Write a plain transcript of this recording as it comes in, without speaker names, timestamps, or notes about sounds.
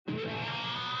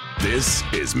This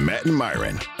is Matt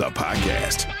Myron, the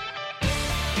podcast.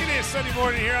 It is Sunday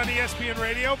morning here on ESPN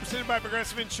Radio, presented by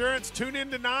Progressive Insurance. Tune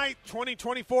in tonight.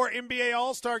 2024 NBA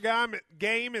All-Star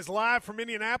Game is live from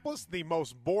Indianapolis, the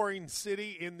most boring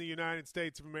city in the United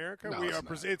States of America.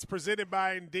 It's presented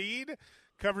by Indeed.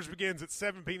 Coverage begins at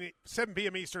 7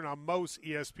 p.m. Eastern on most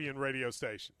ESPN radio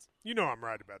stations. You know I'm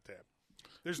right about that.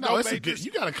 There's no major,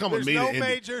 you got to come with me. There's no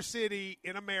major city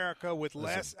in America with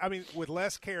less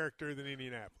character than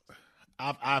Indianapolis.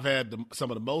 I've had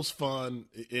some of the most fun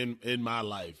in my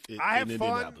life in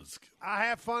Indianapolis. I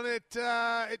have fun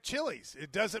at Chili's.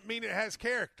 It doesn't mean it has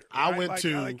character. Right? I went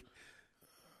to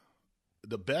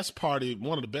the best party,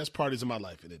 one of the best parties of my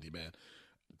life in Indy, man.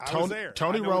 I was there.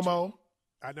 Tony Romo.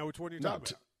 I know which one you're talking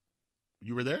about.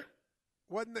 You were there?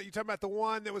 Wasn't that you talking about the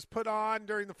one that was put on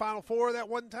during the Final Four that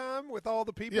one time with all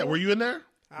the people? Yeah, were you in there?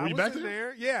 I was in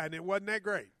there? Yeah, and it wasn't that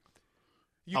great.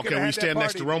 Were you standing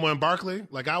next to Romo and Barkley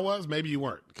like I was? Maybe you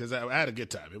weren't, because I had a good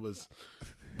time. It was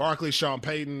Barkley, Sean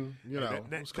Payton, it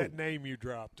was cool. That name you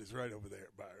dropped is right over there,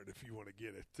 Byron, if you want to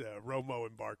get it. Romo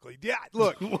and Barkley. Yeah,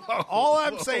 look, all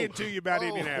I'm saying to you about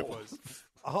Indianapolis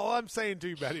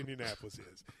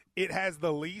is it has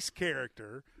the least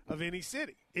character of any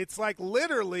city. It's like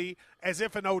literally as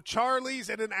if an O'Charlie's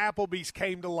and an Applebee's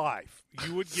came to life.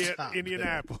 You would get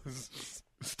Indianapolis.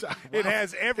 Stop. It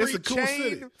has every cool chain,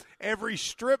 city. every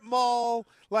strip mall.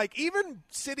 Like even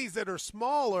cities that are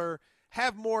smaller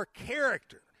have more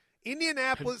character.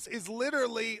 Indianapolis is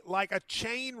literally like a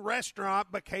chain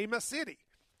restaurant became a city.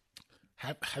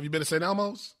 Have you been to St.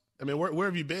 Elmo's? I mean, where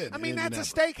have you been? I mean, that's a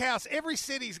steakhouse. Every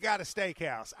city's got a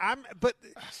steakhouse.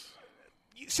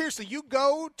 Seriously, you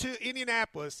go to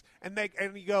Indianapolis and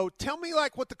you go, tell me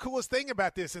like what the coolest thing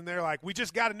about this, and they're like, we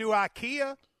just got a new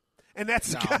IKEA, and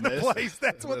that's the kind of place.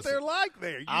 That's what they're like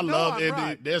there. I love Indy.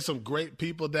 Right. There's some great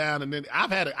people down in Indy.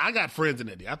 I got friends in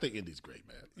Indy. I think Indy's great,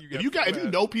 man. If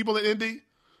you know people in Indy,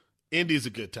 Indy's a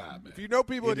good time, man. If you know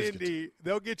people in Indy,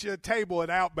 they'll get you a table at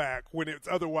Outback when it's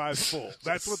otherwise full.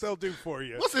 That's what they'll do for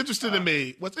you. What's interesting to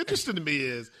me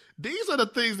is these are the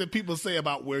things that people say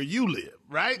about where you live,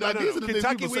 right? These are the Kentucky,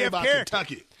 things people say about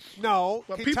Kentucky. No,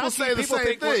 but people say the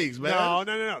same things, man.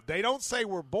 No. They don't say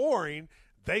we're boring.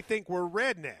 They think we're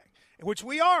redneck, which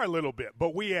we are a little bit.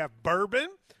 But we have bourbon.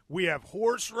 We have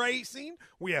horse racing.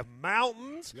 We have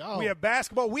mountains. We have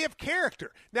basketball. We have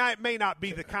character. Now, it may not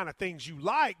be the kind of things you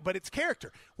like, but it's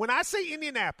character. When I say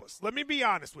Indianapolis, let me be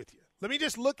honest with you. Let me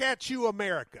just look at you,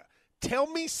 America. Tell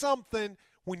me something.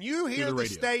 When you hear the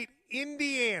state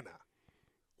Indiana,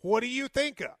 what do you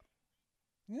think of?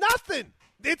 Nothing.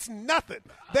 It's nothing.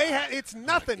 It's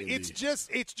nothing. It's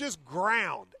just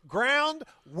ground,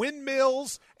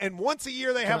 windmills, and once a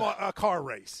year they have a car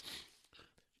race.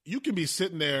 You can be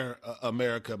sitting there,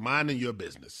 America, minding your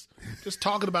business, just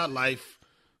talking about life.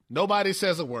 Nobody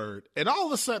says a word. And all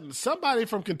of a sudden, somebody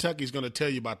from Kentucky is going to tell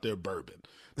you about their bourbon.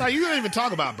 Now, you didn't even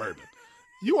talk about bourbon.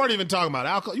 You weren't even talking about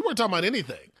alcohol. You weren't talking about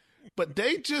anything. But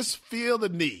they just feel the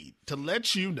need to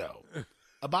let you know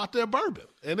about their bourbon.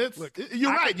 And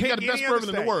you're right. You got the best bourbon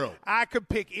in the world. I could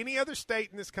pick any other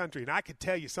state in this country, and I could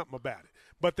tell you something about it.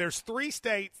 But there's 3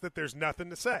 states that there's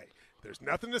nothing to say. There's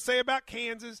nothing to say about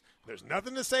Kansas. There's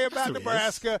nothing to say about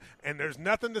Nebraska. And there's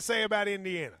nothing to say about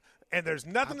Indiana. And there's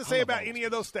nothing to say about any of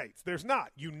those states. There's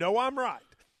not. You know I'm right.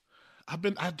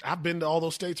 I've been to all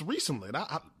those states recently, and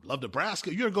I love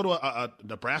Nebraska. You ever go to a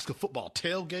Nebraska football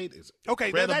tailgate? It's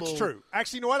incredible. That's true.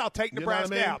 Actually, you know what? I'll take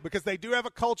Nebraska out because they do have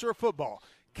a culture of football.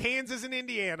 Kansas and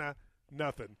Indiana,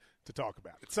 nothing to talk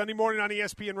about. It's Sunday morning on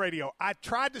ESPN Radio. I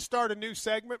tried to start a new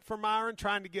segment for Myron,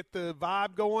 trying to get the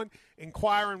vibe going,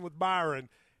 inquiring with Myron,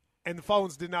 and the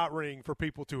phones did not ring for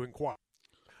people to inquire.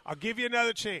 I'll give you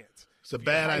another chance. It's a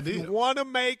bad idea. If you want to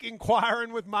make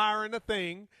inquiring with Myron a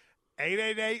thing,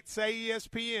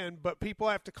 888-SAY-ESPN, but people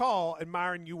have to call, and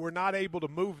Myron, you were not able to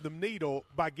move the needle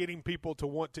by getting people to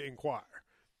want to inquire.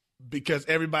 Because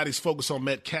everybody's focused on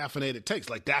Met caffeinated takes.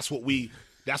 Like that's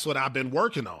what I've been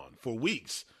working on for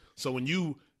weeks. So when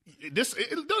don't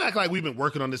act like we've been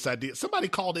working on this idea. Somebody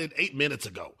called in 8 minutes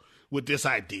ago with this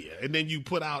idea, and then you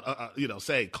put out,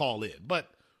 say call in. But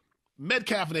Med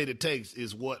caffeinated takes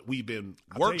is what we've been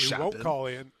workshopping. You won't call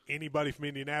in anybody from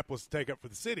Indianapolis to take up for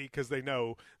the city because they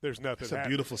know there's nothing. It's a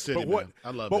beautiful city, man.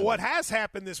 I love it. But what has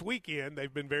happened this weekend,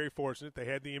 they've been very fortunate. They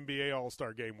had the NBA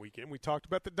All-Star Game weekend. We talked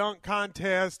about the dunk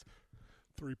contest,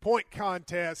 three-point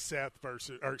contest, Steph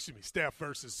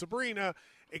versus Sabrina,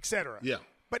 etc. Yeah.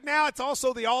 But now it's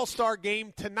also the All-Star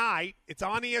Game tonight. It's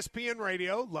on ESPN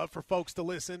Radio. Love for folks to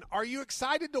listen. Are you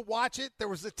excited to watch it? There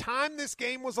was a time this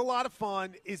game was a lot of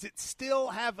fun. Is it still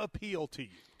have appeal to you?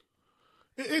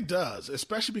 It does,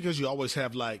 especially because you always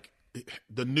have, like,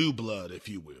 the new blood, if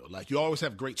you will. Like, you always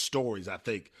have great stories, I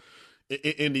think,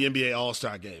 in the NBA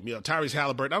All-Star game. You know, Tyrese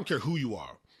Halliburton, I don't care who you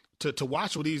are, to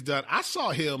watch what he's done. I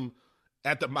saw him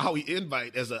at the Maui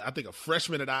Invite as I think a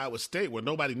freshman at Iowa State where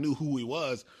nobody knew who he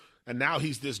was. And now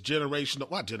he's this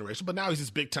but now he's this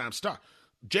big-time star.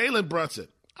 Jalen Brunson,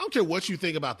 I don't care what you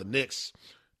think about the Knicks.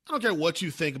 I don't care what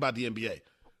you think about the NBA.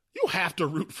 You have to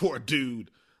root for a dude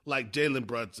like Jalen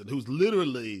Brunson, who's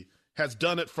literally has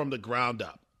done it from the ground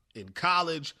up in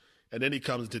college, and then he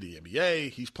comes to the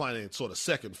NBA. He's playing sort of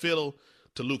second fiddle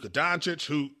to Luka Doncic,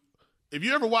 who, if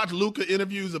you ever watch Luka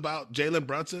interviews about Jalen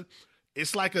Brunson,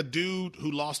 it's like a dude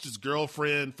who lost his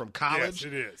girlfriend from college.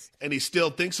 Yes, it is. And he still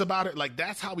thinks about it. Like,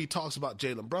 that's how he talks about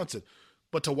Jalen Brunson.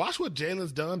 But to watch what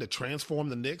Jalen's done to transform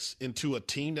the Knicks into a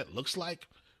team that looks like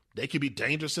they could be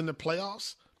dangerous in the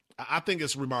playoffs, I think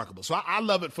it's remarkable. So I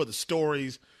love it for the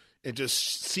stories and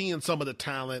just seeing some of the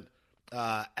talent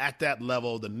at that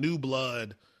level, the new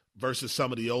blood versus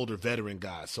some of the older veteran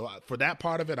guys. So for that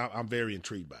part of it, I'm very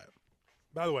intrigued by it.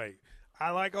 By the way, I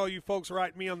like all you folks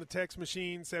writing me on the text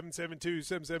machine,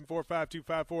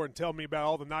 772-774-5254, and tell me about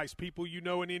all the nice people you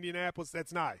know in Indianapolis.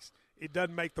 That's nice. It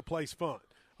doesn't make the place fun,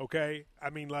 okay? I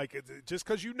mean, like, just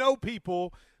because you know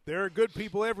people, there are good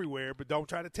people everywhere, but don't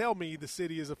try to tell me the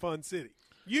city is a fun city.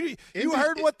 You've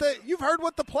heard what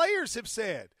the players have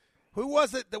said. Who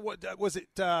was it? Was it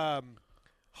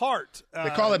Hart? They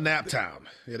call it Naptown.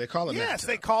 Yeah, they call it. Yes, Naptown.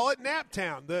 They call it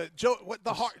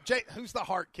Naptown. Who's the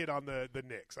Hart kid on the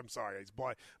Knicks? I'm sorry, he's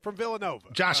blind. From Villanova.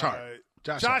 Josh Hart.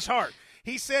 Josh Hart.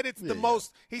 He said it's the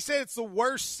most. He said it's the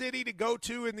worst city to go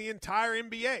to in the entire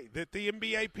NBA. That the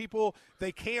NBA people,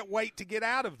 they can't wait to get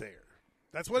out of there.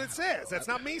 That's what it says. That's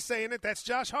not me saying it. That's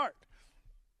Josh Hart.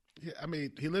 Yeah, I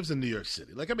mean, he lives in New York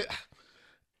City. Like, I mean,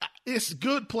 it's a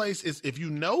good place. It's, if you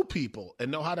know people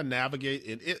and know how to navigate,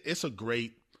 and it's a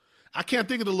great. I can't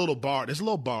think of the little bar. There's a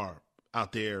little bar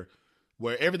out there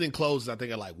where everything closes, I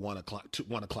think, at like 1 o'clock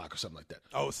or something like that.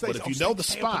 Oh, but if you know the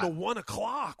spot. To 1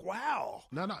 o'clock. Wow.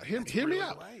 No, hear me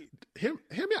out. Hear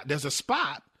me out. There's a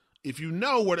spot, if you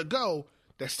know where to go,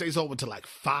 that stays open till like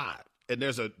 5. And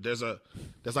there's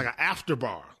like an after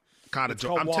bar kind of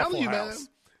joke. I'm telling you, man.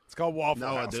 It's called Waffle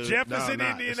House. Dude, Jeff is in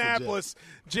Indianapolis.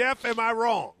 Jeff, am I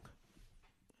wrong?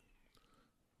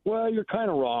 Well, you're kind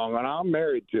of wrong, and I'm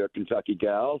married to a Kentucky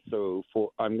gal, so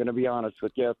I'm going to be honest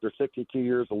with you. After 62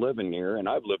 years of living here, and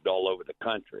I've lived all over the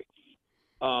country,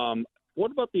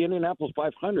 what about the Indianapolis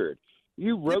 500?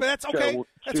 You wrote but that's okay.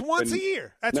 That's once a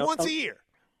year.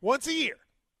 Once a year.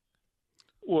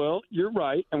 Well, you're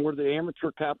right, and we're the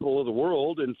amateur capital of the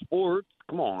world in sports.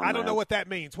 Come on, I don't know what that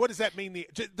means. What does that mean?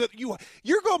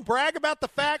 You're going to brag about the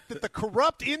fact that the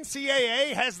corrupt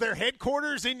NCAA has their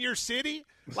headquarters in your city?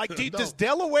 Like, does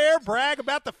Delaware brag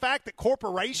about the fact that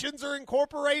corporations are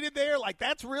incorporated there? Like,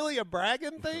 that's really a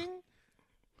bragging thing?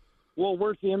 Well,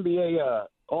 where's the NBA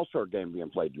All-Star game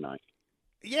being played tonight?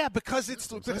 Yeah, because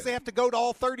they have to go to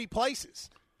all 30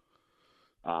 places.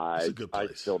 I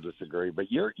still disagree,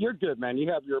 but you're good, man.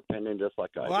 You have your opinion just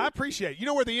like I do. Well, I appreciate it. You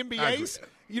know where the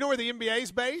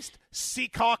NBA's based?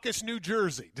 Secaucus, New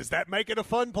Jersey. Does that make it a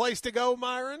fun place to go,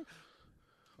 Myron?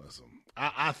 Listen,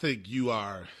 I think you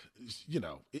are,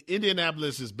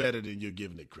 Indianapolis is better than you're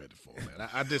giving it credit for, man.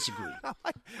 I disagree.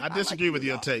 I disagree with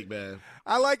your take, man.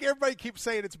 I like everybody keeps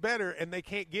saying it's better, and they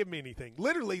can't give me anything.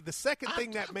 Literally, the second thing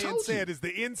that man said is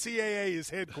the NCAA is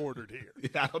headquartered here.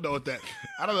 Yeah, I don't know what that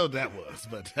was,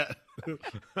 but I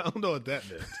don't know what that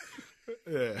meant.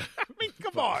 Yeah. I mean,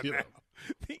 come on now.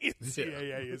 The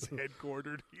NCAA is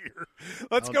headquartered here.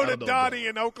 Let's go to Donnie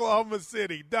in Oklahoma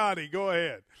City. Donnie, go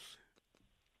ahead.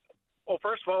 Well,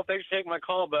 first of all, thanks for taking my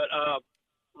call. But,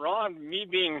 Ron, me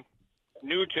being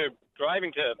new to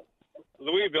driving to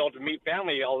Louisville to meet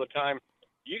family all the time,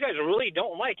 you guys really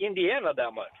don't like Indiana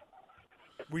that much.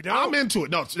 We don't. I'm into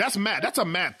it. No, that's Matt. That's a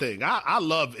Matt thing. I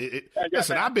love it.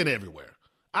 Listen, I've been everywhere.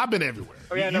 Oh,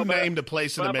 yeah, you named a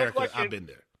place in America. I've been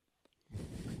there.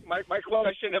 My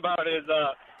question about is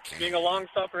being a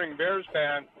long-suffering Bears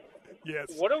fan. Yes.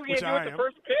 What are we going to do with the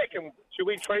first pick? And should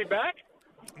we trade back?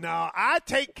 No, I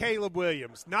take Caleb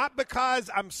Williams, not because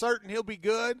I'm certain he'll be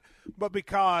good, but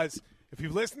because if you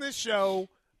listen to this show,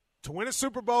 to win a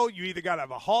Super Bowl, you either got to have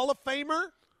a Hall of Famer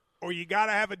or you got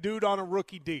to have a dude on a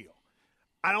rookie deal.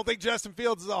 I don't think Justin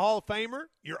Fields is a Hall of Famer.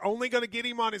 You're only going to get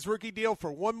him on his rookie deal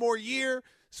for one more year,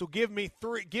 so give me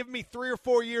 3 or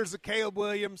 4 years of Caleb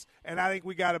Williams, and I think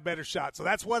we got a better shot. So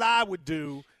that's what I would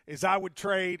do. Is I would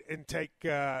trade and take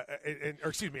I'd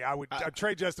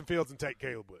trade Justin Fields and take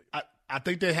Caleb Williams. I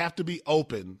think they have to be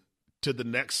open to the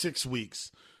next 6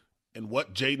 weeks and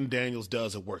what Jaden Daniels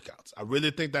does at workouts. I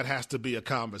really think that has to be a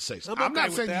conversation. I'm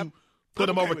not saying you put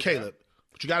him over Caleb.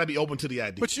 But you got to be open to the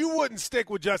idea. But you wouldn't stick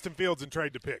with Justin Fields and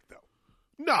trade the pick, though.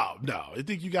 No. I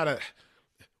think you got to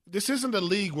 – this isn't a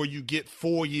league where you get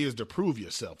 4 years to prove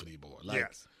yourself anymore. Like,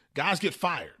 yes. Guys get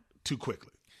fired too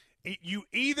quickly. You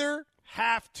either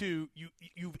have to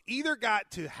you've either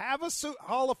got to have a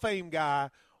Hall of Fame guy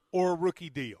or a rookie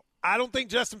deal. I don't think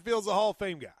Justin Fields is a Hall of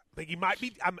Fame guy. I think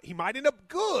he might end up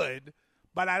good,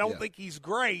 but I don't think he's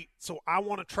great, so I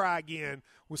want to try again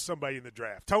with somebody in the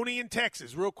draft. Tony in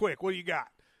Texas, real quick, what do you got?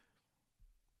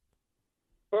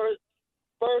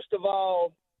 First of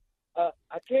all, I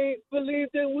can't believe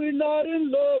that we're not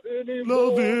in love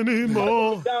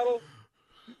anymore.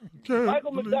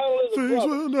 Michael McDonald is a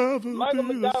brother. Michael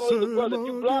McDonald is a brother. If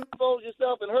you blindfold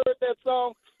yourself and heard that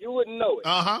song, you wouldn't know it.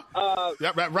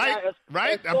 Yeah,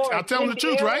 right. I'm telling the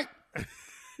truth, right?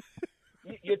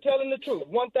 You're telling the truth,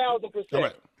 1,000%.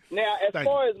 Right. Now, as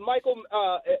far as Michael,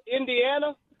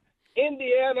 Indiana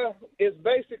is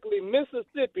basically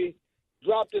Mississippi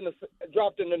dropped in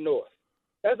the north.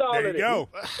 That's all there you go.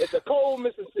 It's a cold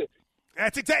Mississippi.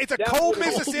 It's a cold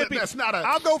Mississippi. That's not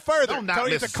I'll go further. No,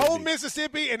 Tony, it's a cold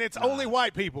Mississippi, and it's only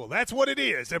white people. That's what it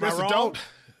is. Am I wrong?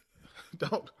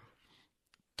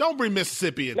 Don't bring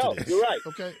Mississippi into this. You're right.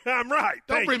 Okay, I'm right.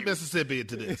 Don't bring Mississippi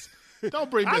into this.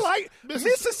 Don't bring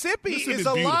Mississippi is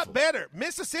a lot better.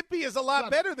 Mississippi is a lot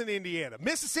not better than Indiana.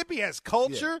 Mississippi has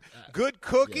culture, good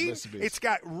cooking. It's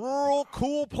got rural,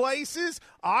 cool places.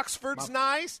 Oxford's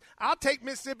nice. I'll take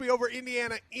Mississippi over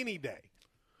Indiana any day.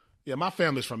 Yeah, my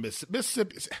family's from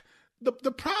Mississippi.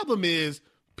 The problem is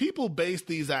people base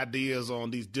these ideas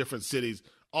on these different cities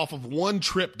off of one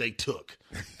trip they took.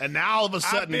 And now all of a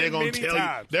sudden they're going to tell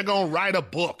you, they're going to write a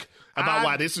book about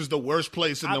why this is the worst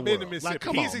place in the world. I've been to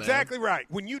Mississippi. He's exactly right.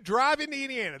 When you drive into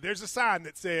Indiana, there's a sign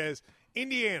that says,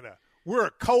 Indiana, we're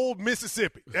a cold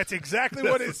Mississippi. That's exactly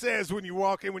what it says when you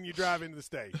walk in, when you drive into the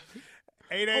state.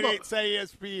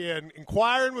 888-SAY-ESPN,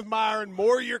 inquiring with Myron,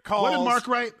 more of your calls. What did Mark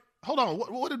write? Hold on.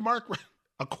 What did Mark write?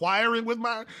 Acquiring with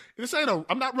Myron? This ain't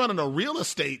I'm not running a real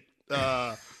estate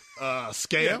scale.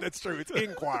 Yeah, that's true. It's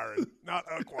inquiring, not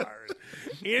acquiring.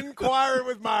 Inquiring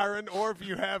with Myron, or if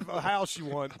you have a house you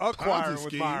want, acquiring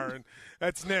with Myron.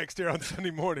 That's next here on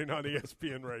Sunday morning on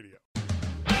ESPN Radio.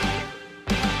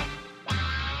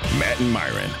 Matt and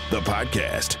Myron, the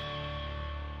podcast.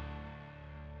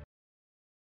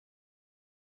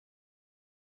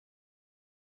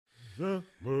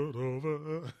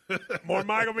 More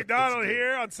Michael McDonald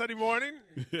here on Sunday morning,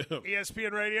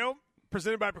 ESPN Radio.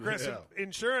 Presented by Progressive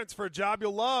Insurance. For a job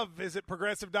you'll love, visit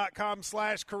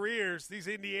progressive.com/careers. These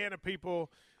Indiana people,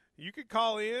 you could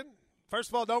call in. First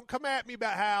of all, don't come at me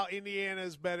about how Indiana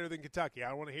is better than Kentucky. I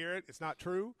don't want to hear it. It's not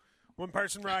true. One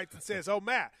person writes and says,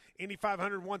 Matt, Indy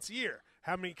 500 once a year.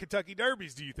 How many Kentucky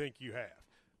Derbies do you think you have?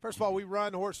 First of all, we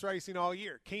run horse racing all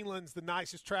year. Keeneland's the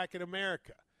nicest track in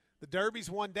America. The Derby's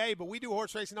one day, but we do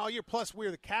horse racing all year. Plus, we're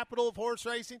the capital of horse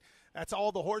racing. That's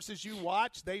all the horses you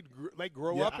watch. They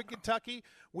grow up in Kentucky.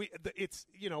 And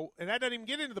that doesn't even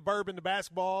get into the bourbon, the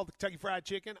basketball, the Kentucky Fried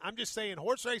Chicken. I'm just saying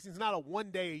horse racing is not a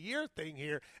one-day-a-year thing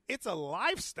here. It's a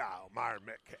lifestyle, Myron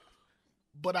Metcalf.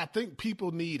 But I think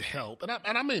people need help, and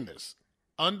I mean this,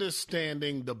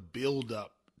 understanding the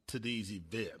build-up to these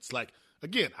events. Like,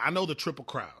 again, I know the Triple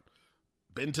Crown.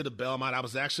 Been to the Belmont. I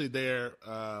was actually there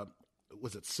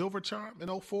was it Silver Charm in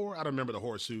 2004? I don't remember the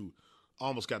horse who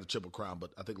almost got the Triple Crown,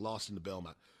 but I think lost in the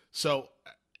Belmont. So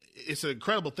it's an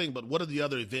incredible thing, but what are the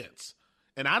other events?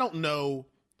 And I don't know.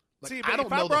 I don't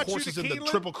know the horses in the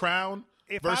Triple Crown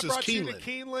versus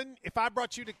Keeneland. If I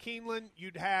brought you to Keeneland,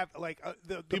 you'd have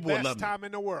the best time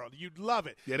in the world. You'd love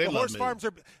it. Yeah, they the love horse me. farms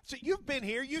are. So you've been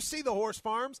here. You see the horse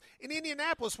farms in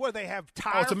Indianapolis, where they have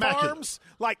tire farms,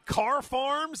 like car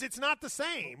farms. It's not the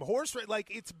same.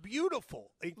 It's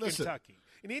beautiful in Kentucky.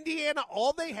 In Indiana,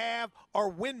 all they have are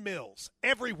windmills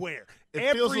everywhere.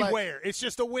 It's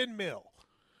just a windmill.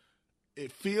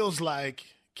 It feels like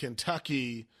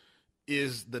Kentucky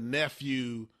is the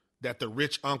nephew that the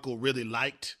rich uncle really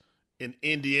liked, and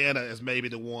Indiana is maybe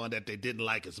the one that they didn't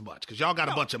like as much because y'all got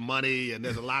a bunch of money and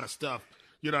there's a lot of stuff,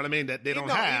 you know what I mean, that they don't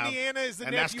have. Indiana is the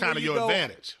and nephew that's kind of your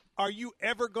advantage. Are you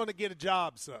ever going to get a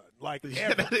job, son? Are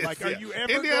you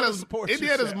ever going to support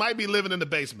Indiana's yourself? might be living in the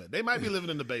basement. They might be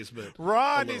living in the basement.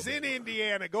 Ron is in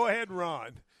Indiana. Go ahead,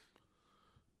 Ron.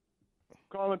 I'm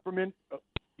calling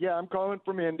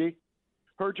from Indy.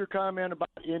 Heard your comment about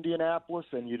Indianapolis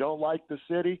and you don't like the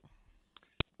city.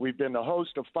 We've been the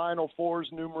host of Final Fours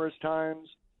numerous times.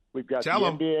 We've got the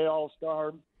NBA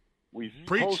All-Star. We've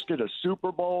hosted a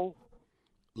Super Bowl.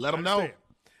 Let them know.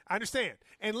 I understand.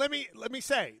 And let me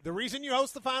say, the reason you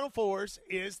host the Final Fours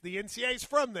is the NCAA's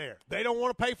from there. They don't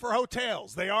want to pay for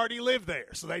hotels. They already live there.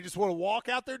 So they just want to walk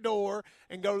out their door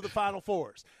and go to the Final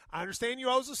Fours. I understand you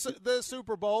host the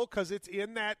Super Bowl because it's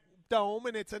in that dome,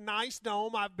 and it's a nice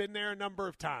dome. I've been there a number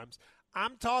of times.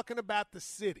 I'm talking about the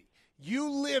city.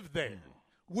 You live there.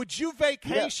 Would you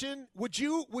vacation?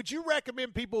 Yeah. Would you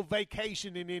recommend people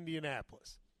vacation in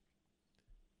Indianapolis?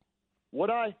 Would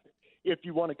I? If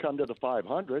you want to come to the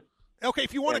 500. Okay,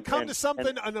 if you want to come to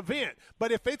something, an event.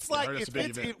 But if it's like,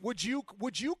 would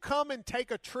you come and take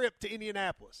a trip to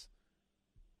Indianapolis?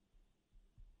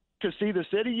 To see the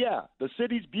city? Yeah. The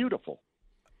city's beautiful.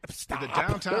 Stop. The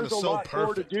downtown is so perfect. There's a lot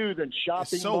more to do than shopping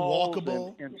it's so malls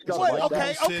walkable. And stuff like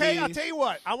that. Okay, I'll tell you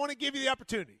what. I want to give you the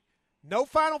opportunity. No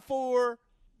Final Four,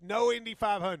 no Indy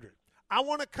 500. I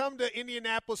want to come to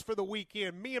Indianapolis for the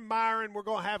weekend. Me and Myron, we're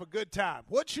going to have a good time.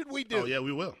 What should we do? Oh, yeah,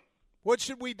 we will. What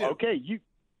should we do? Okay,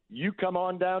 you come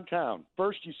on downtown.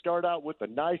 First, you start out with a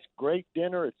nice, great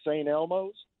dinner at St.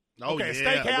 Elmo's. Oh, okay,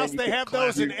 yeah. Steakhouse, they have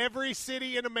those in every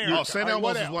city in America. Oh, St.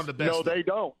 Elmo's is one of the best. No, they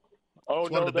don't. Oh,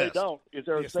 no, they don't. Is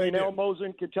there a St. Elmo's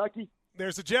in Kentucky?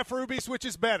 There's a Jeff Ruby's, which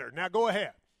is better. Now go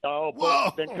ahead.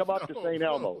 Oh, then come up to St.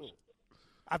 Elmo's.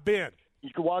 I've been. You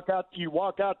can walk out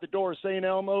the door of St.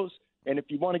 Elmo's, and if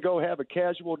you want to go have a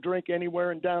casual drink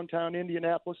anywhere in downtown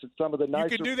Indianapolis at some of the nicer,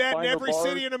 you can do that in every bars,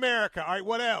 city in America. All right,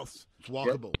 what else? It's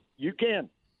walkable. You can.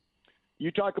 You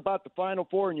talk about the Final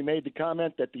Four, and you made the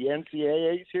comment that the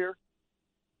NCAA's here.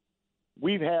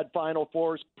 We've had Final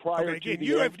Fours prior to the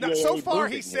NCAA. So far,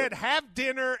 he here. said have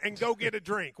dinner and go get a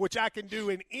drink, which I can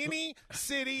do in any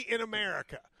city in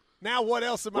America. Now, what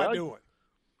else am I doing?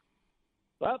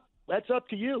 Well, that's up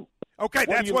to you. Okay,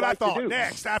 that's what I thought. Do?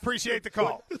 Next, I appreciate the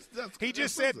call. He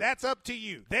just said that's up to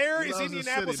you. There is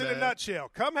Indianapolis in a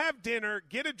nutshell. Come have dinner,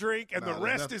 get a drink, and the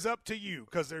rest is up to you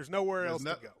because there's nowhere else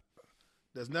to go.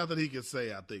 There's nothing he can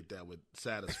say, I think, that would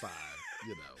satisfy,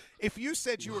 If you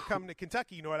said you were coming to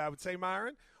Kentucky, you know what I would say,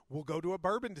 Myron? We'll go to a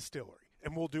bourbon distillery,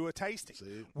 and we'll do a tasting.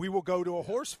 See? We will go to a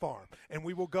horse farm, and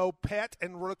we will go pet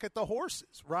and look at the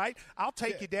horses, right? I'll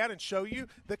take you down and show you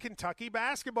the Kentucky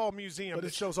Basketball Museum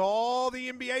that shows all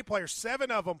the NBA players,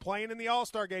 7 of them playing in the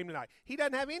All-Star game tonight. He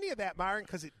doesn't have any of that, Myron,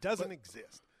 because it doesn't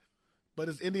exist. But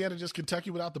is Indiana just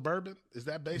Kentucky without the bourbon? Is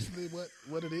that basically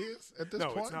what it is at this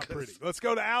point? No, it's not pretty. Let's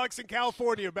go to Alex in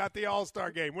California about the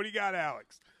All-Star game. What do you got,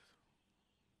 Alex?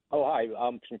 Oh, hi.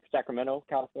 I'm from Sacramento,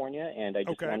 California, and I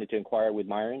just wanted to inquire with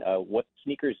Myron, what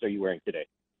sneakers are you wearing today?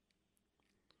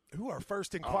 Our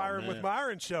first inquiring with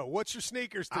Myron show. What's your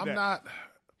sneakers today? I'm not.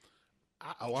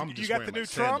 I'm just you got the new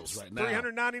Trumps, right now.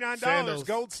 $399,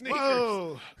 gold sneakers.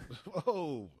 Whoa.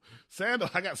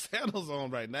 I got sandals on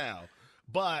right now.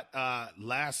 But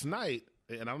last night,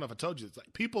 and I don't know if I told you, it's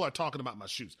like people are talking about my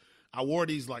shoes. I wore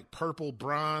these like purple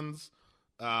bronze,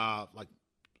 like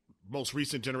most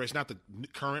recent generation, not the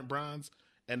current bronze.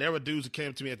 And there were dudes who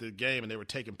came to me at the game, and they were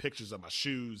taking pictures of my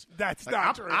shoes. That's like,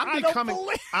 not true. I'm becoming,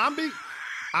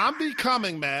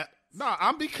 Matt. No,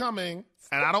 I'm becoming,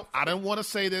 and I don't want to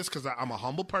say this because I'm a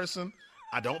humble person.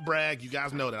 I don't brag. You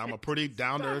guys know that. I'm a pretty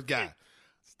down-to-earth guy.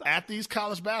 At these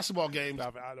college basketball games,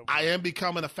 I am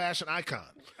becoming a fashion icon.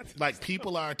 Like,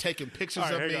 people are taking pictures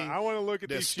of me. I want to look at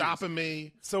these shoes. They're stopping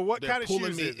me. So what kind of shoes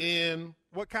pulling me in.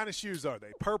 What kind of shoes are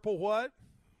they? Purple what?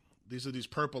 These are these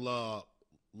purple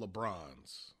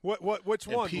LeBrons. Which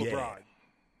one, LeBron?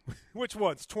 Which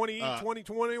ones?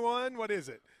 2021? What is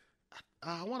it?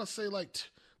 I want to say like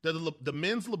the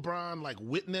men's LeBron, like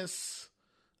Witness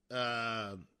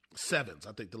 7s.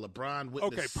 I think the LeBron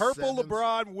Witness. Okay, purple 7s.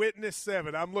 LeBron Witness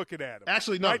 7. I'm looking at them.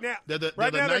 Actually, no. Right now, they're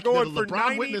going for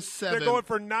LeBron Witness 7. They're going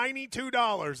for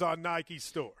 $92 on Nike's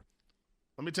store.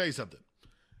 Let me tell you something.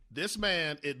 This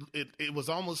man, it was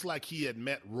almost like he had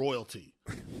met royalty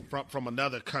from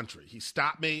another country. He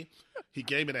stopped me. He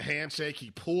gave me the handshake.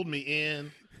 He pulled me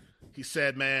in. He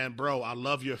said, "Man, bro, I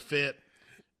love your fit."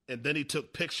 And then he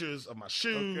took pictures of my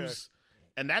shoes. Okay.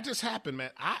 And that just happened, man.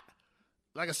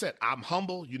 Like I said, I'm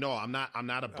humble. You know, I'm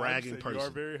not a bragging person. You are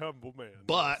a very humble man.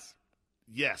 But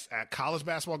yes, at college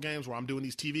basketball games where I'm doing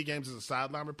these TV games as a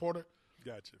sideline reporter,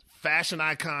 gotcha. Fashion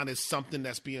icon is something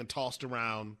that's being tossed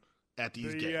around at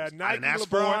these games. Nike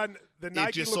LeBron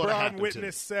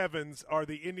Witness 7s are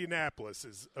the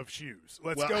Indianapolis of shoes.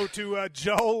 Let's go to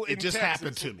Joel in Texas. It just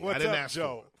happened to me. What's I didn't up, ask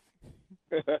Joel?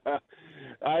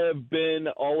 I have been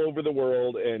all over the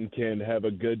world and can have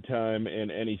a good time in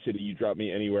any city. You drop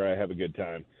me anywhere, I have a good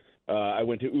time. I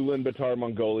went to Ulaanbaatar,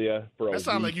 Mongolia for a week. That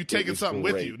sounds like you taking something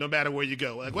with you no matter where you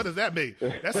go. Like, what does that mean?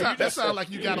 That sounds like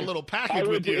you got a little package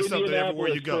with you or something everywhere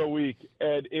you go. For a week,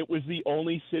 and it was the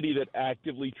only city that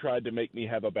actively tried to make me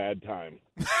have a bad time.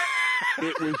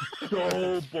 It was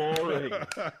so boring.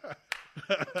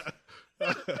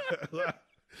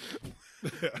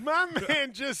 My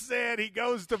man just said he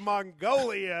goes to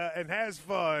Mongolia and has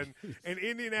fun, and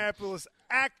Indianapolis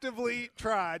actively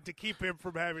tried to keep him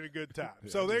from having a good time.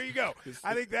 So there you go.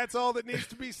 I think that's all that needs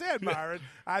to be said, Myron.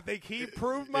 I think he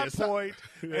proved my point,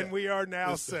 and we are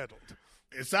now settled.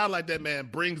 It sounds like that man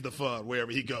brings the fun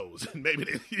wherever he goes. And maybe,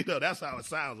 that's how it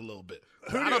sounds a little bit.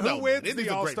 Who wins the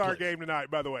All-Star game tonight,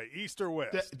 by the way, East or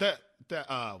West?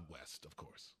 West, of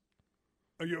course.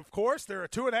 Of course, they're a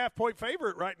 2.5-point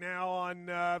favorite right now on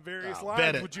various lines.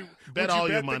 Bet it. Would you all bet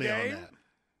your money the on game? that.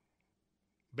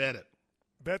 Bet it.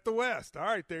 Bet the West. All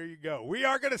right, there you go. We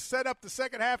are going to set up the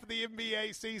second half of the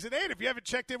NBA season. And if you haven't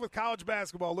checked in with college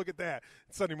basketball, look at that.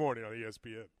 It's Sunday morning on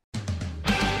ESPN.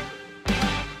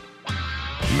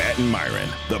 Matt and Myron,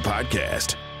 the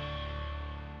podcast.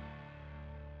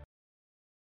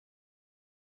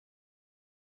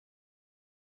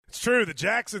 It's true. The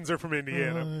Jacksons are from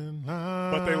Indiana,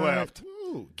 but they left.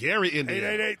 Ooh, Gary, Indiana.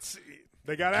 888.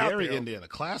 They got out there. Gary, Indiana.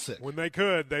 Classic. When they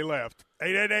could, they left.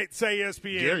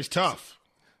 888-SAY-ESPN. Gary's tough.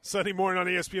 Sunday morning on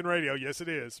ESPN Radio. Yes, it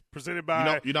is. Presented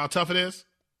by. You know how tough it is?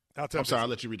 How tough I'm sorry, I'll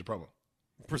let you read the promo.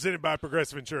 Presented by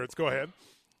Progressive Insurance. Go ahead.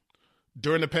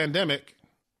 During the pandemic,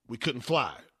 we couldn't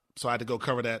fly. So I had to go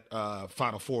cover that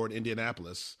Final Four in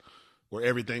Indianapolis where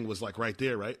everything was like right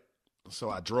there, right?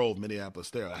 So I drove Minneapolis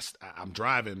there. I'm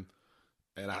driving,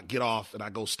 and I get off, and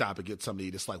I go stop and get something to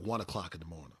eat. It's like 1 o'clock in the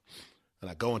morning. And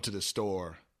I go into the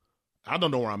store. I don't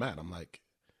know where I'm at. I'm like,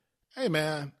 hey,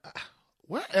 man,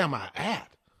 where am I at?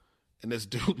 And this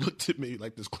dude looked at me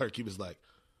like this clerk. He was like,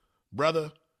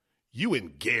 brother, you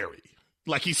in Gary.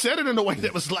 Like, he said it in a way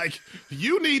that was like,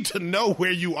 you need to know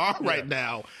where you are right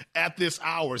now at this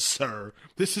hour, sir.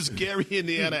 This is Gary,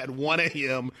 Indiana at 1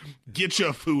 a.m. Get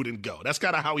your food and go. That's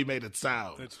kind of how he made it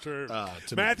sound. That's true.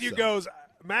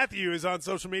 Matthew is on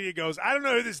social media, goes, I don't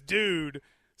know who this dude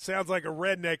sounds like a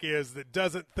redneck is that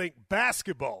doesn't think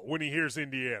basketball when he hears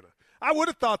Indiana. I would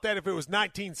have thought that if it was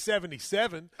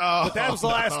 1977, but that was the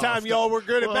last time y'all were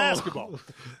good at basketball.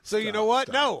 So you know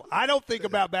what? No, I don't think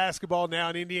about basketball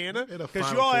now in Indiana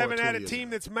because you all haven't had a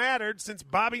team that's mattered since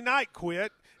Bobby Knight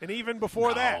quit, and even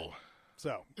before that.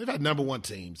 So they've had number one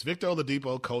teams. Victor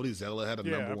Oladipo, Cody Zeller had a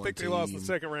number one team. I think they lost the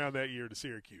second round that year to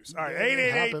Syracuse. All right,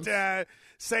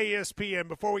 888-SAY-ESPN.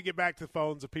 Before we get back to the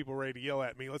phones of people ready to yell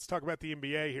at me, let's talk about the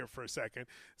NBA here for a second.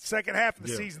 Second half of the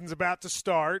season's about to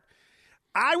start.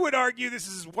 I would argue this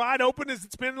is as wide open as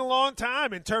it's been in a long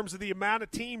time in terms of the amount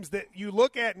of teams that you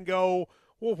look at and go,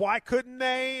 well, why couldn't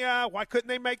they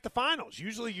make the finals?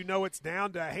 Usually it's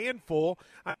down to a handful.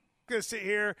 I'm going to sit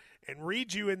here and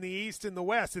read you in the East and the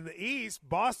West. In the East,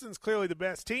 Boston's clearly the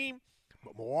best team,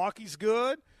 but Milwaukee's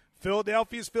good.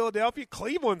 Philadelphia's Philadelphia.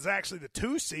 Cleveland's actually the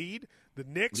 2 seed. The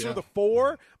Knicks are the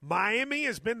 4. Miami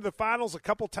has been to the finals a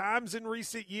couple times in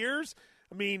recent years.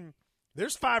 I mean,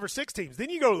 there's 5 or 6 teams. Then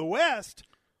you go to the West.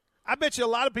 I bet you a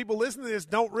lot of people listening to this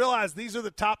don't realize these are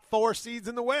the top 4 seeds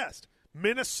in the West.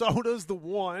 Minnesota's the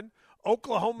 1,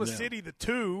 Oklahoma City the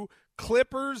 2,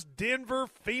 Clippers, Denver,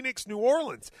 Phoenix, New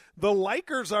Orleans. The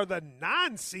Lakers are the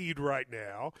 9 seed right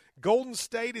now. Golden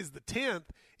State is the 10th.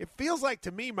 It feels like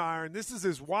to me, Myron, this is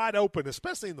as wide open,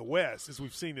 especially in the West, as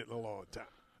we've seen it in a long time.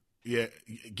 Yeah,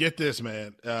 get this,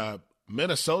 man.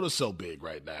 Minnesota's so big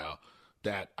right now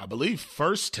that I believe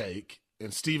First Take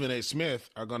and Stephen A.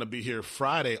 Smith are going to be here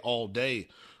Friday all day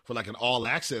for like an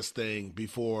all-access thing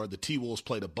before the T-Wolves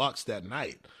play the Bucks that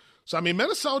night. So, I mean,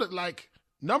 Minnesota, like,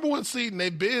 number 1 seed, and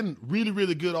they've been really,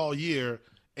 really good all year.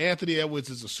 Anthony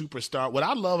Edwards is a superstar. What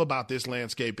I love about this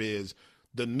landscape is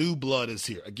the new blood is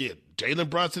here. Again, Jalen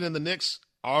Brunson and the Knicks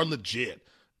are legit.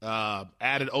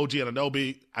 Added OG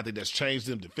Anunoby. I think that's changed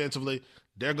them defensively.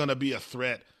 They're going to be a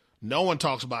threat. No one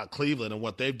talks about Cleveland and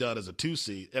what they've done as a 2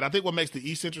 seed. And I think what makes the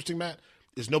East interesting, Matt,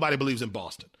 is nobody believes in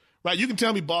Boston. Right? You can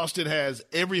tell me Boston has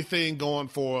everything going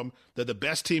for them. They're the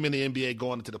best team in the NBA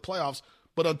going into the playoffs.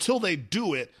 But until they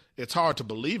do it, it's hard to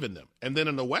believe in them. And then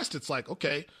in the West, it's like,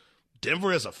 okay,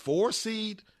 Denver is a 4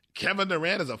 seed. Kevin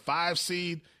Durant is a 5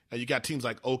 seed. And you got teams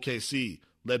like OKC,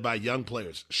 led by young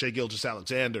players, Shai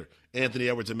Gilgeous-Alexander, Anthony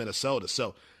Edwards in Minnesota.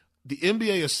 So the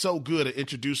NBA is so good at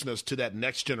introducing us to that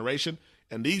next generation.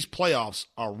 And these playoffs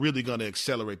are really going to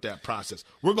accelerate that process.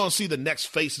 We're going to see the next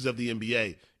faces of the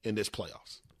NBA in this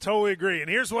playoffs. Totally agree. And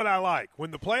here's what I like.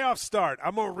 When the playoffs start,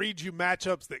 I'm going to read you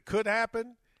matchups that could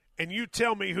happen, and you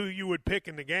tell me who you would pick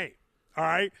in the game. All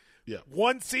right? Yeah.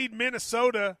 1 seed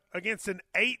Minnesota against an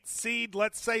 8 seed,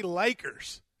 let's say,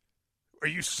 Lakers. Are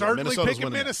you certainly picking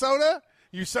Minnesota? Are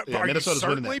you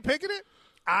certainly picking it?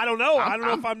 I don't know. I don't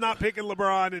know if I'm not picking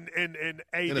LeBron and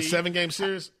AD. In a 7-game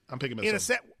series, I'm picking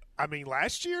Minnesota. I mean,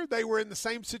 last year they were in the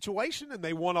same situation and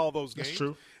they won all those games. That's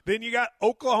true. Then you got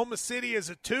Oklahoma City as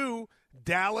a 2,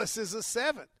 Dallas as a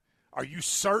 7. Are you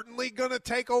certainly going to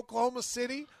take Oklahoma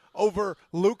City over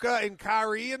Luka and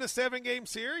Kyrie in a 7-game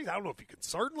series? I don't know if you can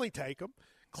certainly take them.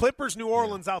 Clippers, New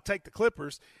Orleans, I'll take the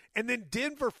Clippers. And then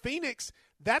Denver, Phoenix,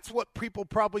 that's what people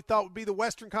probably thought would be the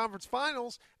Western Conference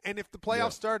Finals. And if the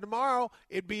playoffs started tomorrow,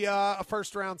 it'd be a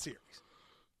first-round series.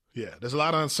 Yeah, there's a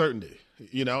lot of uncertainty,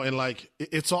 and like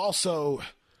it's also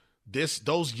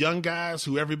those young guys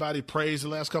who everybody praised the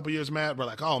last couple of years, Matt, were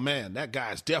like, oh man, that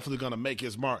guy's definitely going to make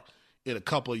his mark in a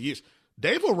couple of years.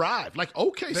 They've arrived. Like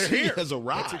OKC has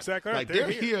arrived. That's exactly right. Like they're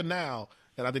here now,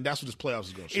 and I think that's what this playoffs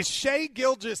is going to show. Is Shai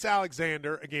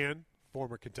Gilgeous-Alexander, again,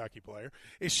 former Kentucky player,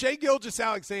 is Shai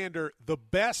Gilgeous-Alexander the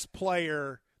best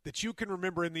player that you can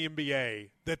remember in the NBA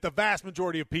that the vast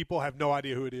majority of people have no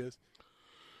idea who it is?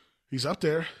 He's up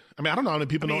there. I mean, I don't know how many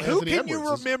people know Anthony Edwards. Who can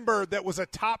you remember that was a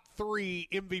top 3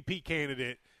 MVP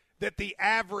candidate that the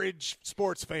average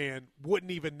sports fan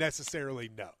wouldn't even necessarily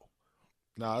know?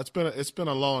 No, it's been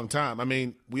a long time. I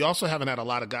mean, we also haven't had a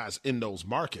lot of guys in those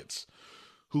markets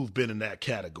who've been in that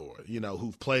category,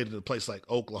 who've played in a place like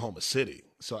Oklahoma City.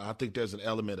 So I think there's an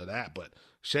element of that. But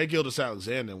Shai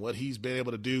Gilgeous-Alexander and what he's been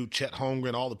able to do, Chet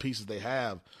Holmgren, all the pieces they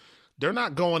have, they're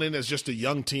not going in as just a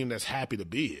young team that's happy to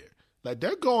be here. Like,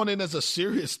 they're going in as a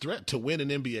serious threat to win an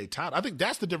NBA title. I think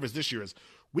that's the difference this year is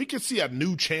we could see a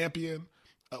new champion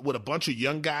with a bunch of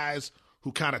young guys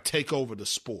who kind of take over the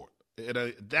sport.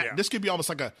 This could be almost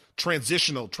like a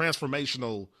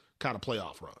transformational kind of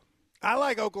playoff run. I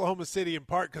like Oklahoma City in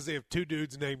part because they have 2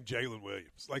 dudes named Jalen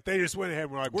Williams. Like, they just went ahead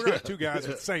and were like, we're going to have 2 guys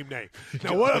with the same name.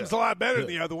 Now, one of them's a lot better than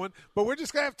the other one, but we're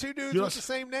just going to have 2 dudes with the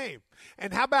same name.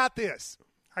 And how about this?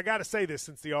 I got to say this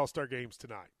since the All-Star game's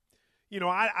tonight.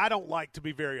 I don't like to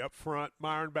be very upfront,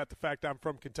 Myron, about the fact I'm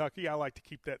from Kentucky. I like to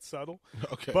keep that subtle.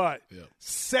 Okay. But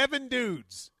 7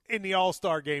 dudes in the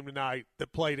All-Star game tonight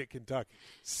that played at Kentucky.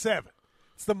 7.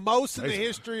 It's the most in the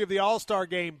history of the All-Star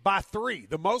game by 3.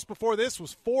 The most before this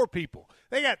was 4 people.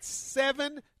 They got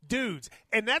 7 dudes.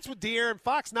 And that's with De'Aaron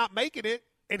Fox not making it,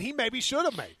 and he maybe should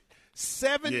have made it.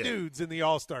 7 dudes in the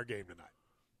All-Star game tonight.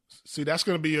 See, that's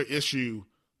going to be your issue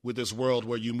with this world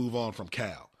where you move on from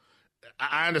Cal.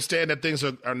 I understand that things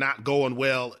are not going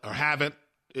well or haven't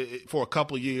for a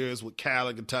couple of years with Cal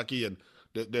and Kentucky, and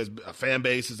there's a fan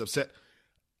base is upset.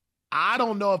 I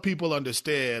don't know if people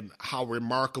understand how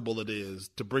remarkable it is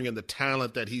to bring in the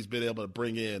talent that he's been able to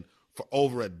bring in for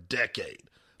over a decade.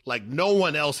 Like, no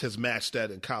one else has matched that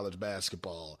in college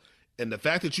basketball. And the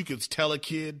fact that you can tell a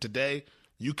kid today,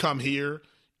 you come here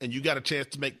and you got a chance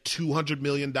to make $200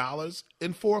 million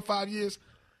in 4 or 5 years,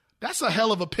 that's a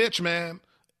hell of a pitch, man.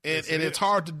 And it's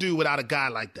hard to do without a guy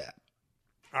like that.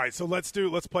 All right, so let's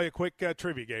play a quick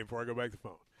trivia game before I go back to the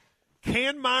phone.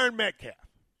 Can Myron Metcalf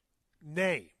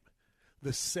name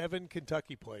the 7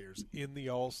 Kentucky players in the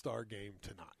All-Star game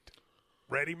tonight?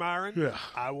 Ready, Myron? Yeah.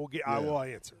 I will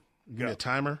answer. Give me a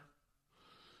timer.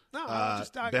 No,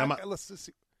 let's just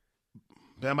see.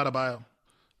 Bam Adebayo.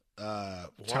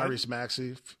 Tyrese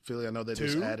Maxey. Philly, I know they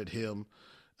just added him.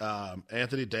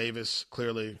 Anthony Davis,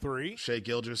 clearly. 3. Shai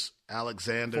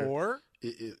Gilgeous-Alexander 4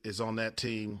 is on that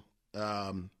team.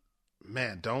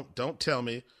 Man, don't tell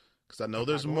me, because I know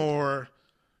there's more.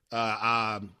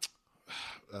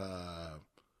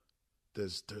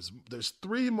 There's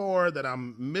 3 more that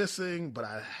I'm missing, but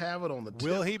I have it on the tip.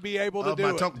 Will he be able to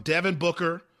do it? Devin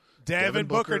Booker. Devin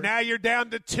Booker. Now you're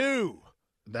down to 2.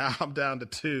 Now I'm down to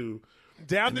 2.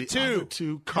 Down to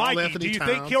 2. Karl Mikey, Anthony do you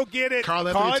Towns. think he'll get it? Karl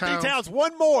Anthony Towns.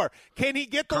 One more. Can he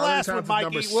get the Karl last Anthony one,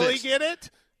 Towns Mikey? is Will number he 6. get it?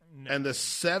 No. And the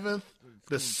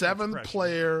seventh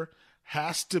player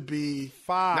has to be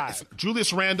 5.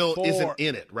 Julius Randle 4, isn't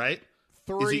in it, right?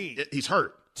 3. He's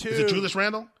hurt. 2. Is it Julius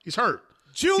Randle? He's hurt.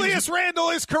 Julius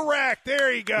Randle is correct.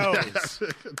 There he goes.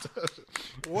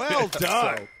 Well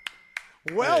done.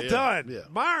 Well done. Yeah.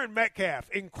 Myron Metcalf,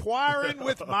 inquiring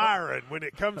with Myron when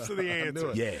it comes to the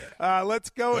answer. Yeah. Let's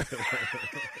go.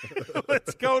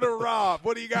 Let's go to Rob.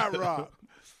 What do you got, Rob?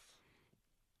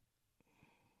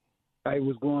 Hey,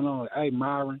 what's going on? Hey,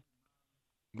 Myron.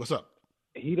 What's up?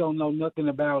 He don't know nothing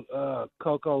about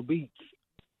Cocoa Beach,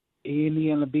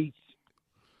 Indiana Beach,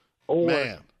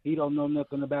 or he don't know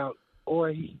nothing about, or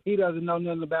he doesn't know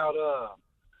nothing about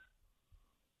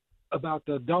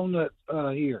the donuts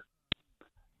here.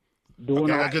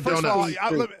 Good First donuts.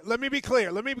 of all, let me be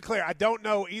clear. I don't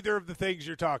know either of the things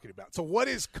you're talking about. So what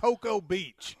is Cocoa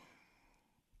Beach?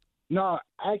 No,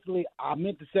 actually, I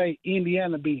meant to say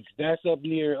Indiana Beach. That's up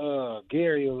near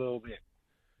Gary a little bit.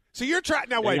 So you're trying –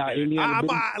 now, wait a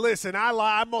minute. Listen, I'm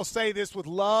going to say this with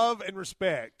love and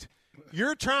respect.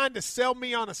 You're trying to sell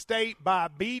me on a state by a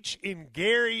beach in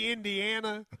Gary,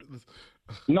 Indiana?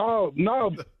 No.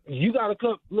 You got to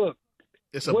come. Look.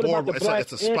 It's a board.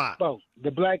 It's a spot. Expo?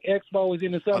 The Black Expo is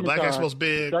in the summertime. Black Expo's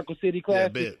big. Circle City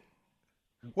Classic. Yeah, big.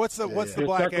 What's the Black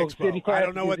Circle Expo? City I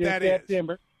don't know what that is.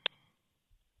 September.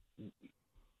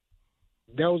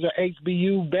 Those are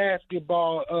HBU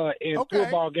basketball and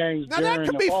football games. Now during that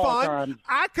could the be fall fun. time.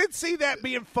 I could see that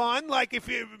being fun. Like if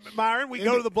Myron, we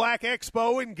go to the Black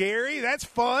Expo in Gary. That's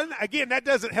fun. Again, that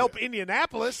doesn't help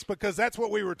Indianapolis because that's what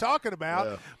we were talking about.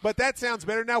 Yeah. But that sounds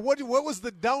better. Now, what was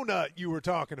the donut you were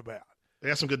talking about? They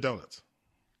got some good donuts.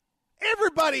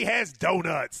 Everybody has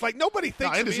donuts. Like nobody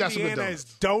thinks of Indiana as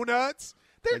donuts.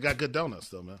 They got good donuts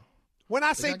though, man. When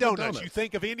I say donuts, you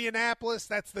think of Indianapolis.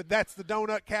 That's the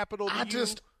donut capital.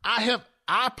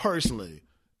 I personally,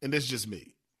 and this is just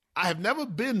me, I have never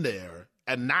been there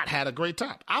and not had a great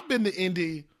time. I've been to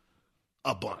Indy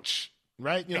a bunch,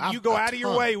 right? You go out of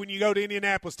your way when you go to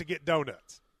Indianapolis to get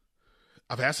donuts.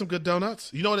 I've had some good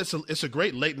donuts. You know what? It's a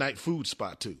great late night food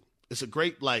spot too. It's a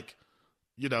great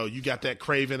you got that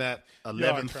craving at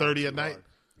 11:30 at night.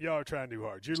 Y'all are trying too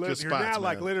hard. You're spots, now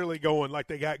like man. literally going like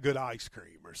they got good ice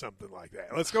cream or something like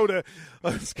that. Let's go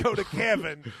to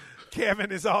Kevin.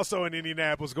 Kevin is also in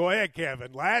Indianapolis. Go ahead,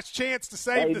 Kevin. Last chance to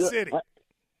save the city.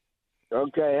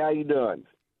 Okay, how you doing?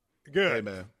 Good. Hey,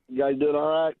 man. You guys doing all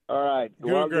right? All right.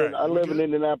 Good. I live in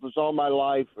Indianapolis all my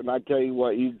life, and I tell you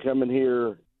what, you come in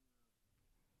here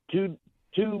 2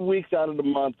 weeks out of the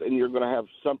month, and you're going to have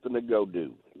something to go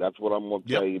do. That's what I'm going to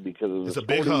tell you because of the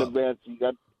sporting events. You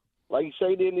got, like you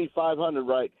say, the Indy 500,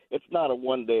 right? It's not a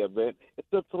one-day event. It's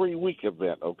a 3-week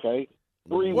event, okay?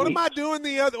 3 What weeks. am I doing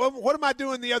the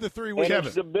other 3 weeks? And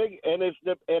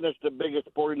it's the biggest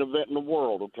sporting event in the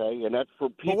world, okay? And that's for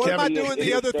people. But what am I doing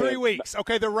the other 3 weeks?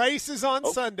 Okay, the race is on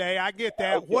Sunday. I get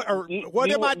that. Okay.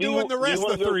 What am I doing the rest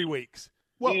of the 3 weeks?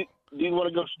 Well, do you want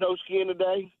to go snow skiing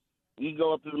today? You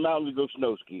go up to the mountains and go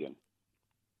snow skiing.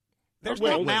 There's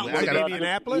no mountains in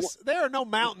Indianapolis. There are no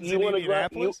mountains in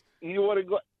Indianapolis. You want to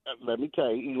go? Let me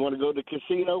tell you. You want to go to the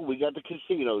casino? We got the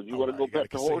casinos. You want to go pet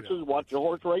the horses, watch the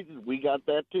horse races? We got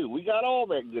that too. We got all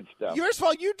that good stuff. First of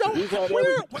all, you don't.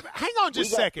 Hang on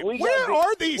just a second. Where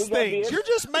are these things? You're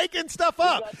just making stuff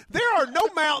up. There are no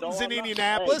mountains in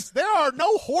Indianapolis. There are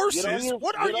no horses.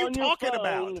 What are you talking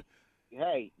about?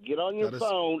 Hey, get on your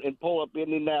phone and pull up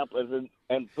Indianapolis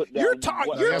and put down.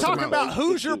 You're talking about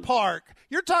Hoosier Park.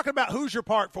 You're talking about Hoosier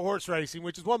Park for horse racing,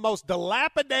 which is one of the most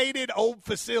dilapidated old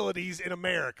facilities in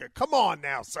America. Come on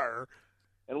now, sir.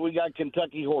 And we got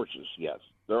Kentucky horses. Yes,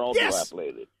 they're all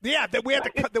dilapidated. Yeah, that we have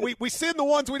to cut. We send the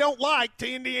ones we don't like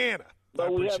to Indiana. I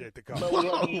appreciate the call. But we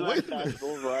have the U.S.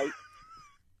 Nationals, right?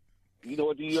 You know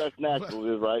what the U.S. Nationals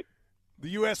is, right? The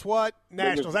U.S. what?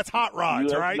 Nationals. That's hot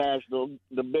rods, US right? National,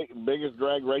 the biggest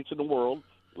drag race in the world.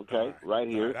 Okay, right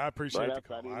here. Right, I appreciate the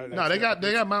call. No, they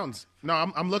got mountains. No,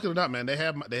 I'm looking it up, man. They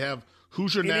have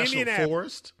Hoosier National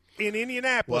Forest. In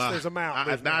Indianapolis, there's a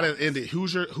mountain. Not in Indy.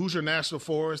 Hoosier National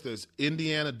Forest. There's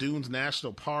Indiana Dunes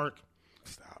National Park.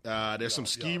 Stop. There's some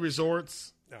ski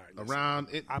resorts around.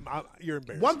 You're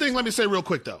embarrassed. One thing, let me say real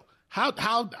quick though.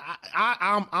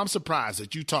 I'm surprised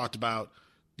that you talked about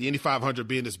the Indy 500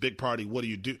 being this big party. What do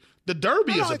you do? The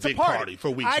Derby is a big party for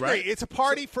weeks, I agree. right? It's a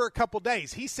party for a couple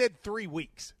days. He said 3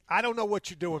 weeks. I don't know what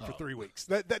you're doing for 3 weeks.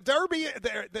 The Derby,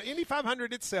 the Indy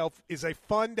 500 itself is a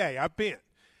fun day. I've been.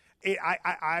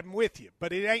 I'm with you,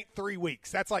 but it ain't 3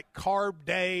 weeks. That's like Carb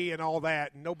Day and all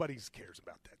that, and nobody cares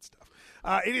about that stuff.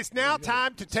 It is now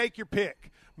time to take your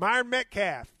pick. Myron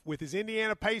Metcalf, with his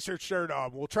Indiana Pacers shirt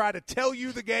on, will try to tell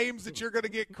you the games that you're going to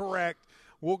get correct.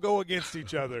 We'll go against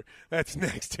each other. That's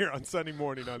next here on Sunday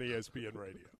Morning on ESPN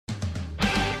Radio.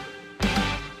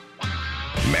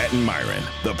 Matt and Myron,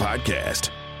 the podcast.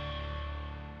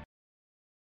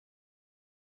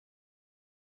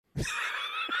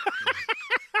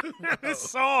 This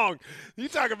song. You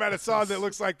talk about a song that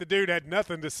looks like the dude had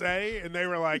nothing to say, and they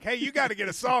were like, hey, you got to get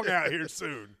a song out here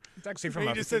soon. It's actually from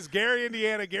he just says, Gary,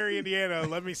 Indiana, Gary, Indiana.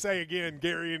 Let me say again,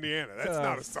 Gary, Indiana. That's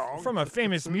not a song. From a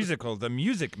famous musical, The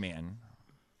Music Man.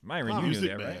 Myron, you knew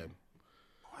that, right?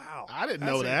 Wow. I didn't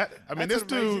know that. I mean, this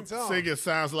dude singing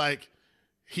sounds like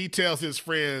he tells his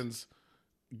friends,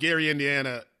 Gary,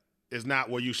 Indiana is not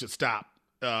where you should stop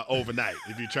overnight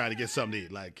if you're trying to get something to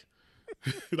eat. Like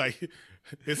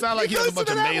it sounds like he has a bunch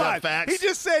of made-up facts. He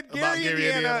just said Gary,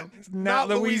 Indiana, not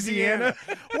Louisiana.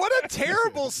 What a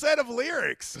terrible set of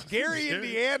lyrics. Gary,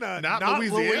 Indiana, not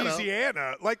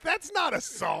Louisiana. Like, that's not a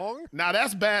song. Now,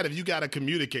 that's bad if you got to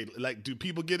communicate. Like, do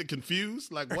people get it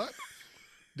confused? Like, what?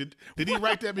 Did he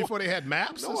write that before they had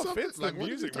maps? No or something? offense, like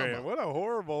Music Man. About? What a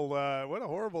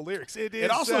horrible lyrics. It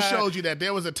also showed you that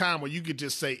there was a time where you could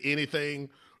just say anything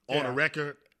on a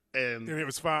record and it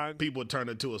was fine. People would turn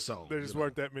it into a song. There just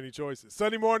weren't that many choices.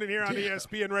 Sunday morning here on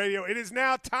ESPN Radio. It is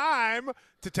now time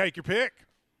to take your pick.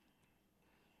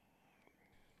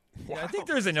 Yeah, I think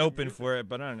there's an open for it,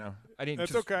 but I don't know.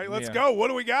 That's okay. Let's go. What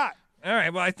do we got? All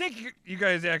right. Well, I think you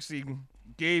guys actually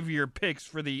gave your picks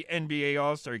for the NBA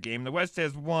All-Star Game. The West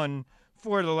has won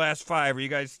 4 of the last 5. Are you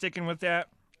guys sticking with that?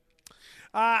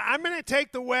 I'm going to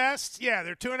take the West. Yeah,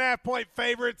 they're 2.5-point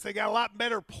favorites. They got a lot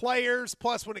better players.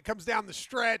 Plus, when it comes down the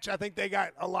stretch, I think they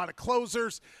got a lot of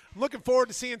closers. I'm looking forward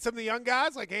to seeing some of the young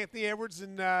guys like Anthony Edwards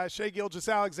and Shai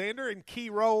Gilgeous-Alexander in key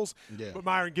roles. Yeah. But,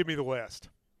 Myron, give me the West.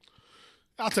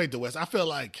 I'll take the West. I feel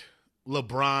like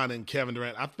LeBron and Kevin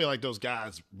Durant, I feel like those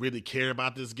guys really care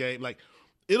about this game. Like,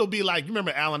 it'll be like, you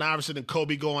remember Allen Iverson and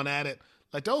Kobe going at it?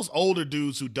 Like, those older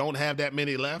dudes who don't have that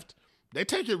many left, they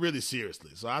take it really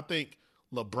seriously. So I think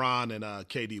LeBron and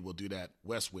KD will do that.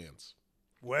 West wins.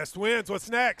 West wins. What's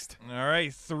next? All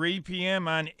right, 3 p.m.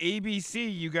 on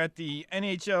ABC, you got the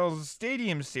NHL's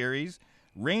Stadium Series,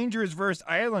 Rangers versus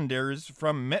Islanders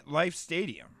from MetLife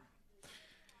Stadium.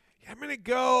 I'm going to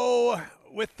go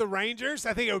with the Rangers.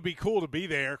 I think it would be cool to be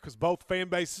there because both fan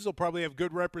bases will probably have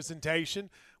good representation.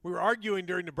 We were arguing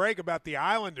during the break about the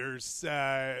Islanders.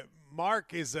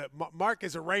 Mark is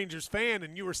a Rangers fan,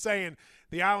 and you were saying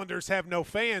the Islanders have no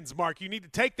fans. Mark, you need to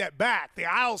take that back. The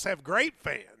Isles have great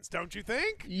fans, don't you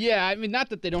think? Yeah, I mean, not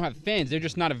that they don't have fans. They're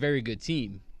just not a very good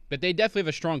team. But they definitely have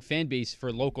a strong fan base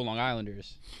for local Long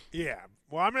Islanders. Yeah.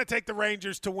 Well, I'm going to take the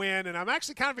Rangers to win, and I'm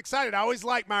actually kind of excited. I always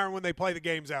like Myron when they play the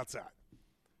games outside.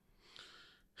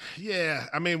 Yeah,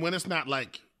 I mean, when it's not,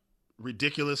 like,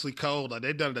 ridiculously cold. Like,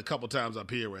 they've done it a couple times up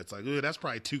here where it's like, ooh, that's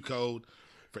probably too cold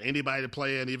for anybody to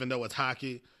play in, even though it's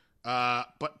hockey.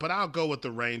 But I'll go with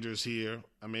the Rangers here.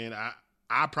 I mean,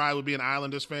 I probably would be an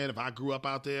Islanders fan if I grew up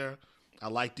out there. I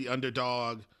like the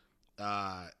underdog,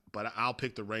 but I'll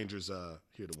pick the Rangers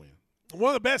here to win.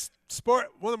 One of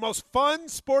the most fun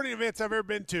sporting events I've ever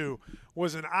been to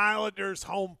was an Islanders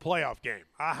home playoff game.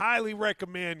 I highly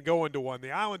recommend going to one.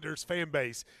 The Islanders fan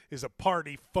base is a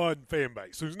party, fun fan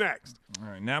base. Who's next? All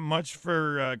right, not much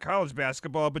for college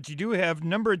basketball, but you do have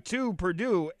number 2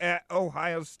 Purdue at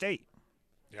Ohio State.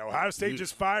 Yeah, Ohio State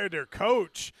just fired their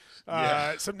coach.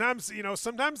 Sometimes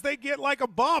they get like a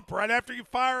bump right after you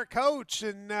fire a coach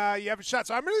and you have a shot.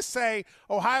 So I'm going to say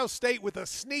Ohio State with a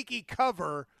sneaky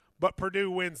cover, but Purdue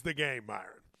wins the game, Myron.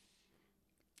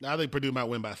 I think Purdue might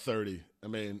win by 30. I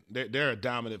mean, they're a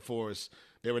dominant force.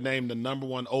 They were named the number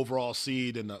 1 overall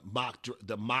seed in the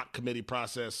mock committee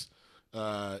process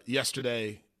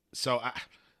yesterday. So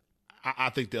I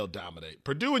think they'll dominate.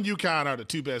 Purdue and UConn are the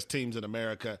 2 best teams in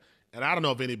America, and I don't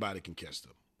know if anybody can catch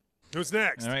them. Who's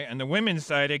next? All right, on the women's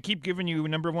side, I keep giving you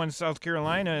number 1 South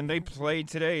Carolina, and they play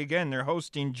today again. They're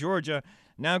hosting Georgia,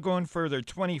 now going for their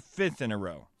 25th in a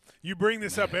row. You bring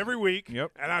this up every week,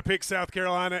 and I pick South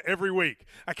Carolina every week.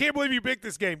 I can't believe you picked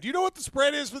this game. Do you know what the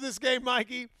spread is for this game,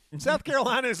 Mikey? South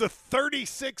Carolina is a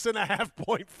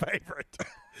 36.5-point favorite.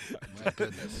 My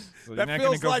goodness. So that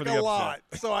feels like a lot.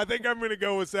 So I think I'm going to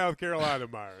go with South Carolina,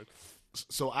 Myron.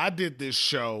 So I did this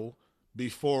show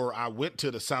before I went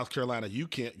to the South Carolina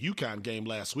UConn game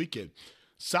last weekend.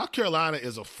 South Carolina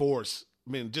is a force. I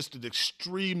mean, just an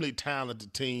extremely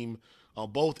talented team on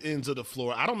both ends of the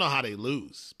floor. I don't know how they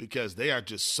lose because they are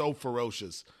just so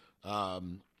ferocious.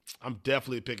 I'm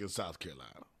definitely picking South Carolina.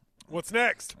 What's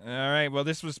next? All right, well,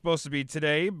 this was supposed to be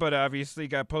today, but obviously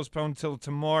got postponed till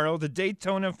tomorrow. The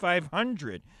Daytona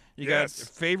 500. You got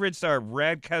favorites are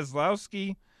Brad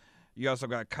Keselowski. You also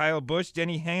got Kyle Busch,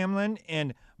 Denny Hamlin,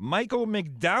 and Michael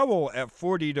McDowell at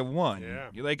 40-1. Yeah.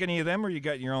 You like any of them, or you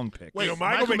got your own pick? Wait,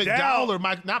 Michael McDowell or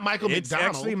not Michael McDonald? It's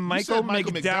actually Michael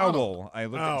McDowell. I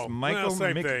looked at Michael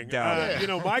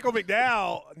McDowell. Michael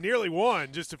McDowell nearly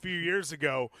won just a few years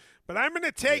ago. But I'm going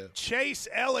to take Chase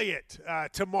Elliott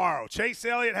tomorrow. Chase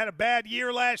Elliott had a bad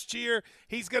year last year.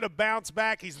 He's going to bounce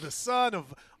back. He's the son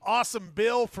of Awesome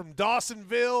Bill from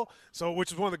Dawsonville,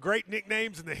 which is one of the great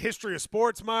nicknames in the history of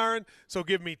sports, Myron. So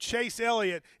give me Chase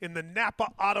Elliott in the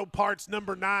Napa Auto Parts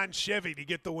number 9 Chevy to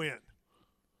get the win.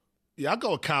 Yeah, I'll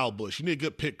go with Kyle Busch. You need a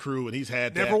good pit crew, and he's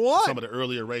had never won some of the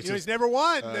earlier races. He's never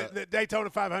won the Daytona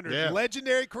 500. Yeah.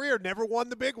 Legendary career, never won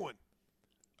the big one.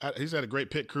 He's had a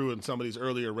great pit crew in some of these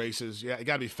earlier races. Yeah, you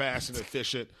got to be fast and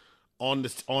efficient, on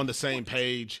the same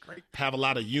page, have a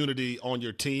lot of unity on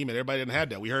your team, and everybody didn't have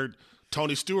that. We heard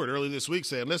Tony Stewart earlier this week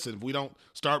saying, listen, if we don't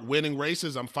start winning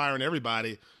races, I'm firing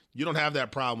everybody. You don't have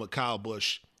that problem with Kyle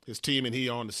Busch. His team and he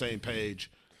are on the same page.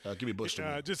 Give me Busch to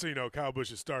win. Just so you know, Kyle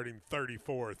Busch is starting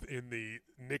 34th in the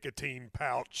nicotine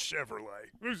pouch Chevrolet.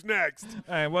 Who's next?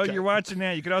 All right, well, you're watching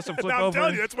that. You could also flip over. I'm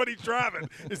telling you, that's what he's driving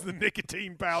is the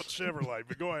nicotine pouch Chevrolet.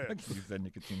 But go ahead. Use that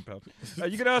nicotine pouch.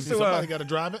 You could also somebody got to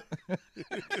drive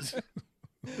it.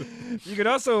 You could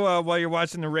also, while you're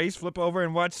watching the race, flip over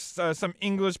and watch some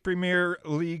English Premier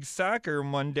League soccer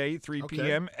Monday, 3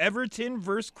 p.m. Everton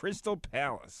versus Crystal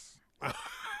Palace. I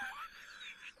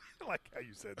like how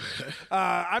you said that.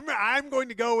 I'm going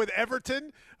to go with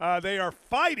Everton. They are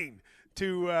fighting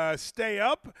to stay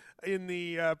up in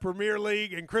the Premier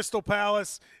League, and Crystal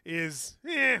Palace is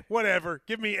whatever.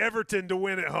 Give me Everton to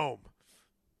win at home.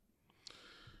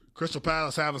 Crystal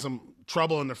Palace having some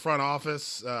trouble in the front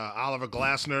office. Oliver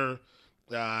Glasner,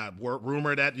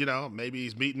 rumored that, maybe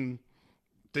he's thinking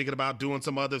about doing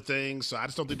some other things. So I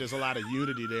just don't think there's a lot of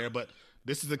unity there. But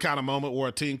this is the kind of moment where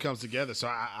a team comes together. So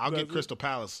I'll get Crystal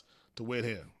Palace to win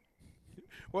here.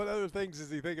 What other things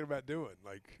is he thinking about doing?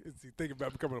 Like, is he thinking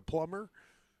about becoming a plumber?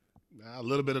 A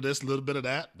little bit of this, a little bit of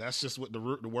that. That's just what the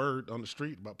word on the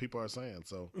street about people are saying.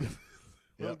 So,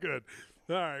 well, good.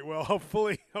 All right. Well,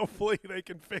 hopefully they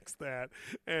can fix that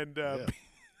and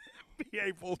be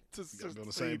able to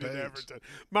succeed in Everton.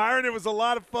 Myron, it was a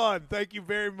lot of fun. Thank you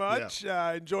very much.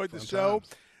 Enjoyed the show.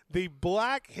 Times. The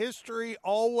Black History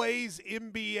Always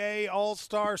NBA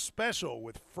All-Star Special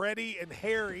with Freddie and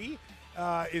Harry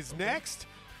is next.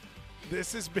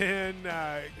 This has been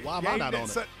why am I not on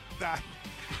it?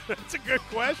 That's a good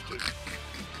question.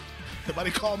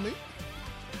 Somebody call me.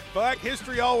 Black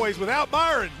History Always without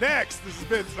Myron. Next. This has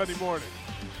been Sunday Morning.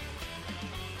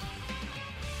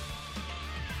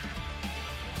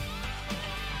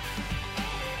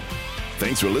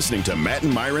 Thanks for listening to Matt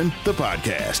and Myron, the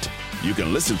podcast. You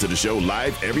can listen to the show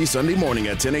live every Sunday morning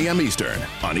at 10 a.m. Eastern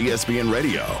on ESPN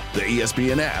Radio, the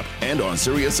ESPN app, and on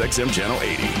SiriusXM Channel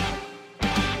 80.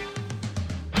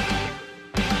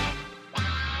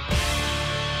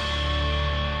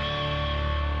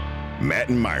 Matt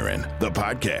and Myron, the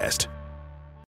podcast.